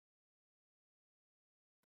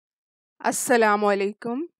Assalamu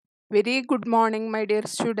alaikum. Very good morning, my dear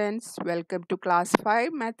students. Welcome to class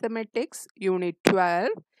 5 mathematics unit 12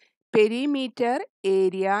 perimeter,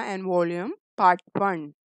 area and volume part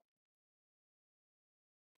 1.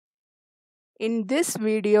 In this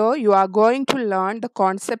video, you are going to learn the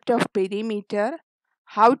concept of perimeter,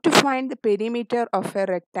 how to find the perimeter of a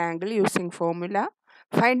rectangle using formula,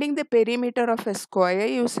 finding the perimeter of a square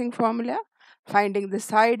using formula, finding the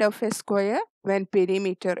side of a square when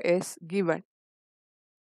perimeter is given.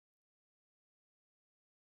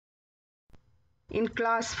 In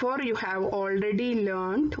class 4, you have already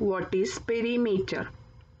learned what is perimeter.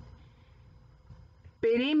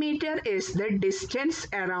 Perimeter is the distance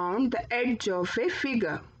around the edge of a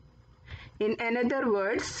figure. In other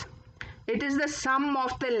words, it is the sum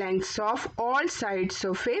of the lengths of all sides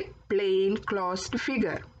of a plane closed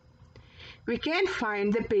figure. We can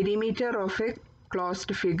find the perimeter of a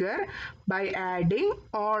closed figure by adding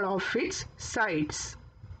all of its sides.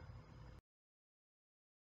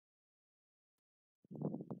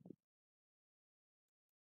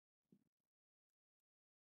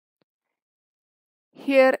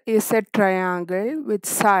 Here is a triangle with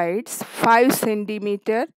sides 5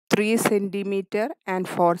 centimeter, 3 centimeter and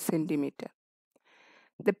 4 centimeter.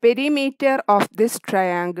 The perimeter of this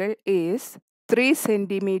triangle is 3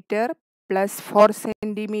 centimeter plus 4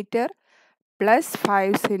 centimeter plus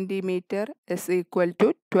 5 centimeter is equal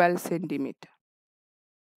to 12 centimeter.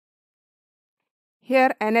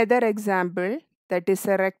 Here another example, that is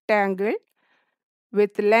a rectangle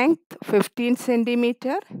with length 15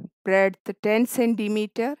 centimeter, breadth 10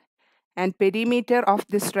 centimeter and perimeter of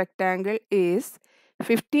this rectangle is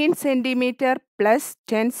 15 centimeter plus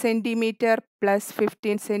 10 centimeter plus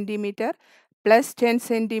 15 centimeter plus 10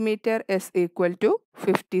 centimeter is equal to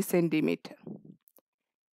 50 centimeter.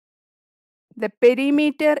 The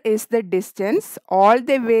perimeter is the distance all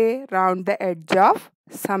the way round the edge of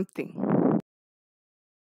something.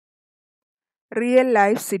 Real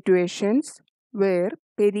life situations where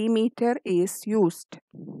perimeter is used.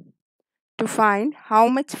 To find how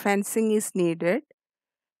much fencing is needed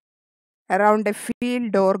around a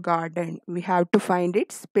field or garden, we have to find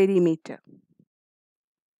its perimeter.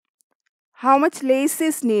 How much lace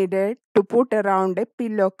is needed to put around a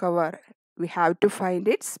pillow cover? We have to find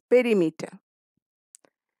its perimeter.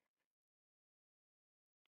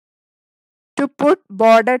 To put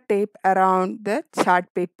border tape around the chart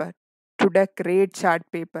paper, to decorate chart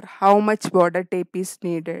paper, how much border tape is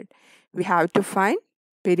needed? We have to find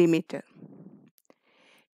perimeter.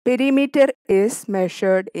 Perimeter is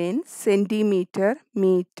measured in centimeter,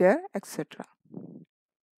 meter, etc.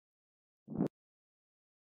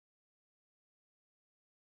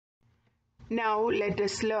 Now let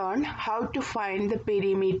us learn how to find the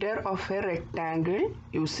perimeter of a rectangle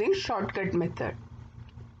using shortcut method.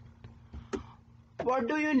 What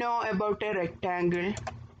do you know about a rectangle?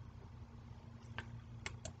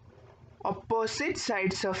 Opposite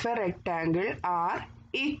sides of a rectangle are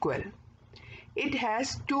equal. It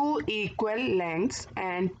has two equal lengths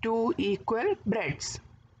and two equal breadths.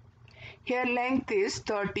 Here length is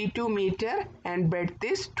 32 meter and breadth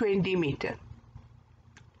is 20 meter.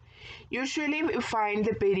 Usually we find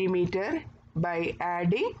the perimeter by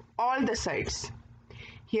adding all the sides.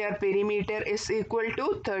 Here perimeter is equal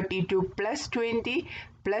to 32 plus 20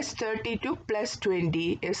 plus 32 plus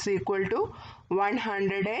 20 is equal to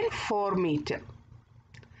 104 meter.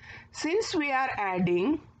 Since we are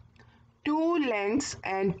adding two lengths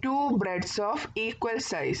and two breadths of equal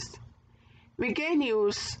size, we can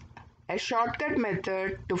use a shortcut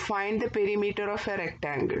method to find the perimeter of a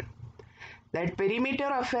rectangle. That perimeter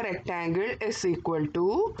of a rectangle is equal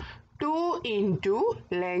to 2 into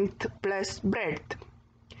length plus breadth.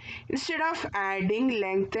 Instead of adding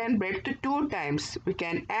length and breadth 2 times, we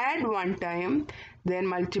can add 1 time, then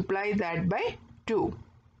multiply that by 2.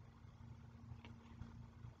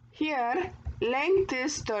 Here, length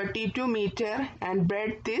is 32 meter and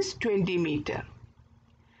breadth is 20 meter.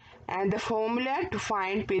 And the formula to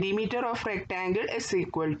find perimeter of rectangle is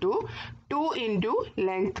equal to 2 into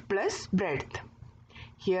length plus breadth.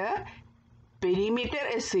 Here, perimeter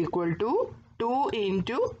is equal to 2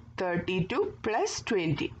 into 32 plus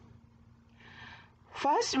 20.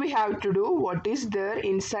 First we have to do what is there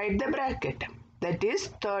inside the bracket, that is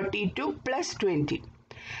 32 plus 20.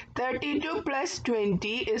 32 plus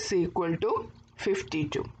 20 is equal to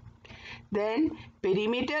 52. Then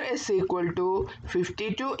perimeter is equal to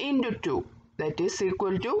 52 into 2, that is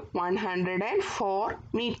equal to 104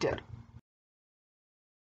 meter.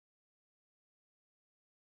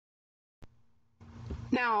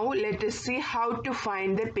 Now let us see how to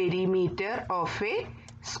find the perimeter of a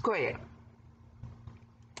square.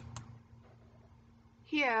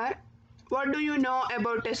 Here, what do you know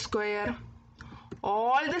about a square?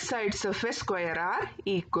 All the sides of a square are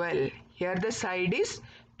equal. Here the side is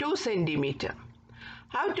 2 centimeter.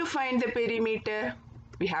 How to find the perimeter?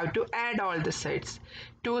 We have to add all the sides.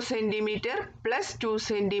 2 centimeter plus 2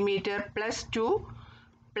 centimeter plus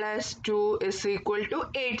 2 is equal to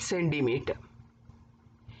 8 centimeter.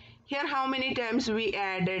 Here how many times we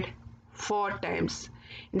added? 4 times.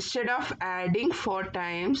 Instead of adding 4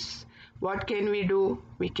 times, what can we do?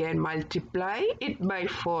 We can multiply it by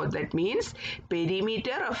 4. That means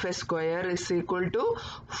perimeter of a square is equal to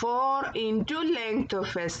 4 into length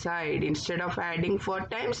of a side. Instead of adding 4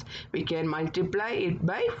 times, we can multiply it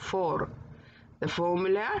by 4. The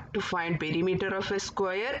formula to find perimeter of a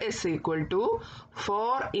square is equal to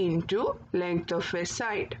 4 into length of a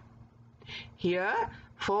side. Here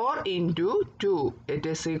 4 into 2, it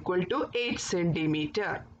is equal to 8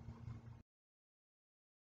 centimeter.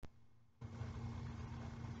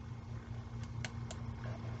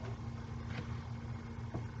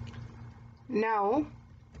 Now,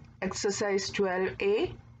 exercise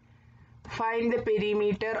 12a. Find the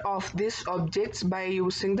perimeter of these objects by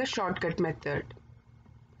using the shortcut method.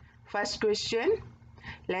 First question,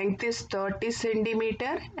 length is 30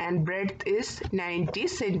 centimeter and breadth is 90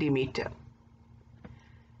 centimeter.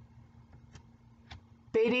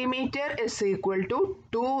 Perimeter is equal to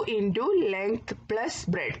 2 into length plus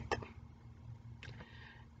breadth.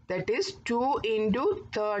 That is 2 into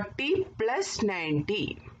 30 plus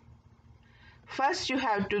 90. First you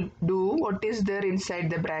have to do what is there inside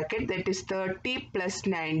the bracket, that is 30 plus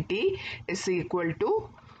 90 is equal to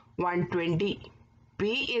 120.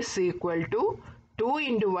 P is equal to 2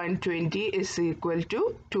 into 120 is equal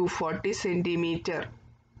to 240 centimeter.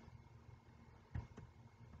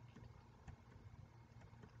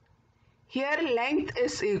 Here length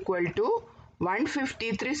is equal to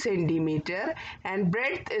 153 centimeter and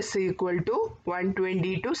breadth is equal to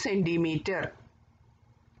 122 centimeter.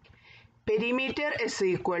 Perimeter is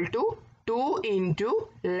equal to 2 into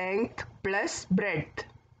length plus breadth.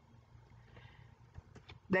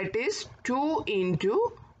 That is 2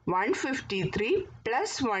 into 153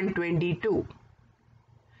 plus 122.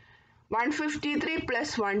 153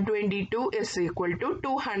 plus 122 is equal to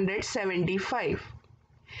 275.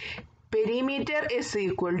 Perimeter is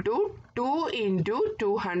equal to 2 into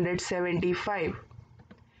 275.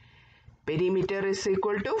 Perimeter is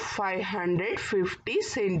equal to 550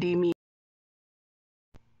 centimeter.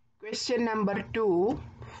 Question number 2.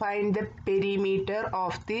 Find the perimeter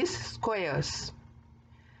of these squares.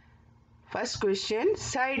 First question,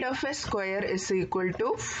 side of a square is equal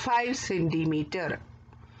to 5 centimeter.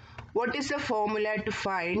 What is the formula to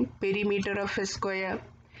find perimeter of a square?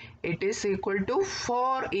 It is equal to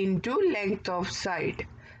 4 into length of side.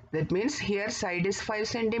 That means here side is 5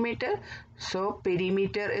 centimeter. So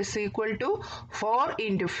perimeter is equal to 4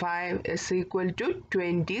 into 5 is equal to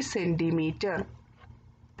 20 centimeter.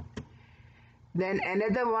 Then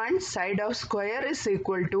another one, side of square is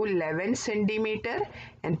equal to 11 centimeter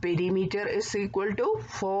and perimeter is equal to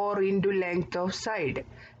 4 into length of side.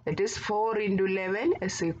 That is 4 into 11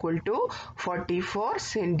 is equal to 44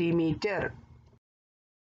 centimeter.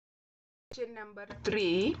 Question number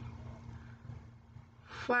 3.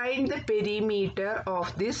 Find the perimeter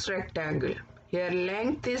of this rectangle. Here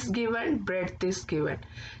length is given, breadth is given.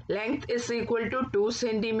 Length is equal to 2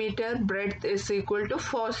 centimeter, breadth is equal to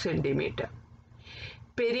 4 centimeter.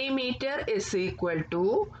 Perimeter is equal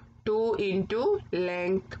to 2 into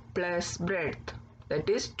length plus breadth. That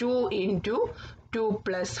is 2 into 2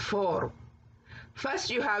 plus 4.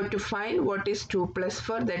 First you have to find what is 2 plus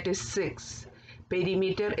 4, that is 6.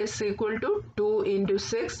 Perimeter is equal to 2 into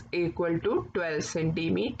 6 equal to 12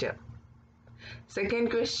 centimeter. Second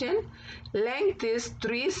question, length is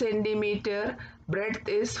 3 centimeter, breadth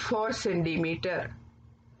is 4 centimeter.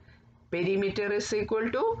 Perimeter is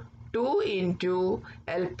equal to 2 into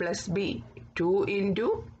L plus B. 2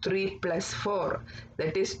 into 3 plus 4.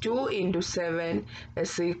 That is 2 into 7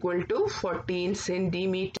 is equal to 14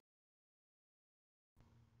 centimeter.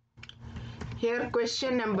 Here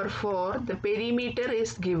question number 4. The perimeter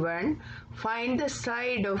is given. Find the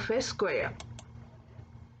side of a square.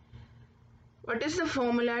 What is the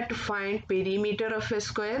formula to find perimeter of a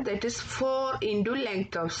square? That is 4 into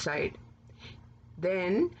length of side.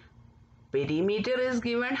 Then perimeter is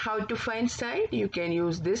given. How to find side? You can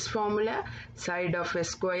use this formula. Side of a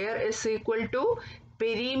square is equal to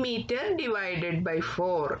perimeter divided by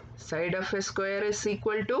 4. Side of a square is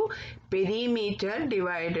equal to perimeter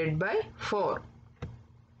divided by 4.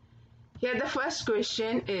 Here the first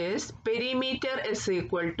question is perimeter is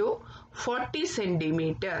equal to 40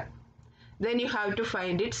 centimeter. Then you have to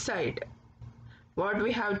find its side. what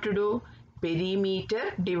we have to do?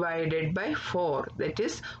 Perimeter divided by 4. That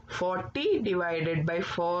is 40 divided by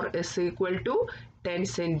 4 is equal to 10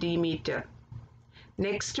 centimeter.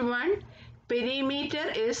 Next one, perimeter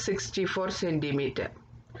is 64 centimeter.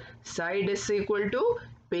 Side is equal to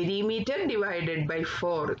perimeter divided by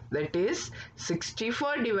 4. That is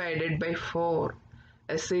 64 divided by 4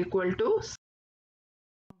 is equal to.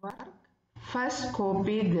 First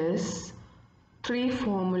copy this three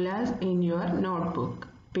formulas in your notebook.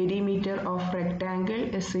 Perimeter of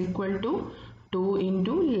rectangle is equal to 2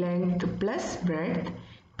 into length plus breadth.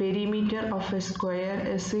 Perimeter of a square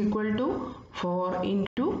is equal to 4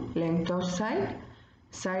 into length of side.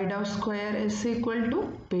 Side of square is equal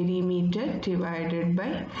to perimeter divided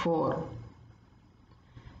by 4.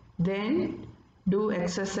 Then do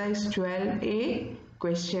exercise 12a,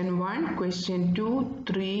 question 1, question 2,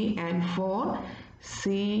 3 and 4,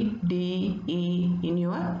 C, D, E in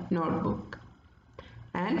your notebook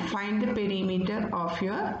and find the perimeter of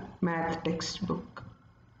your math textbook.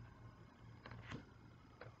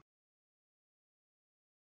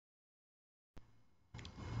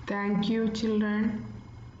 Thank you, children.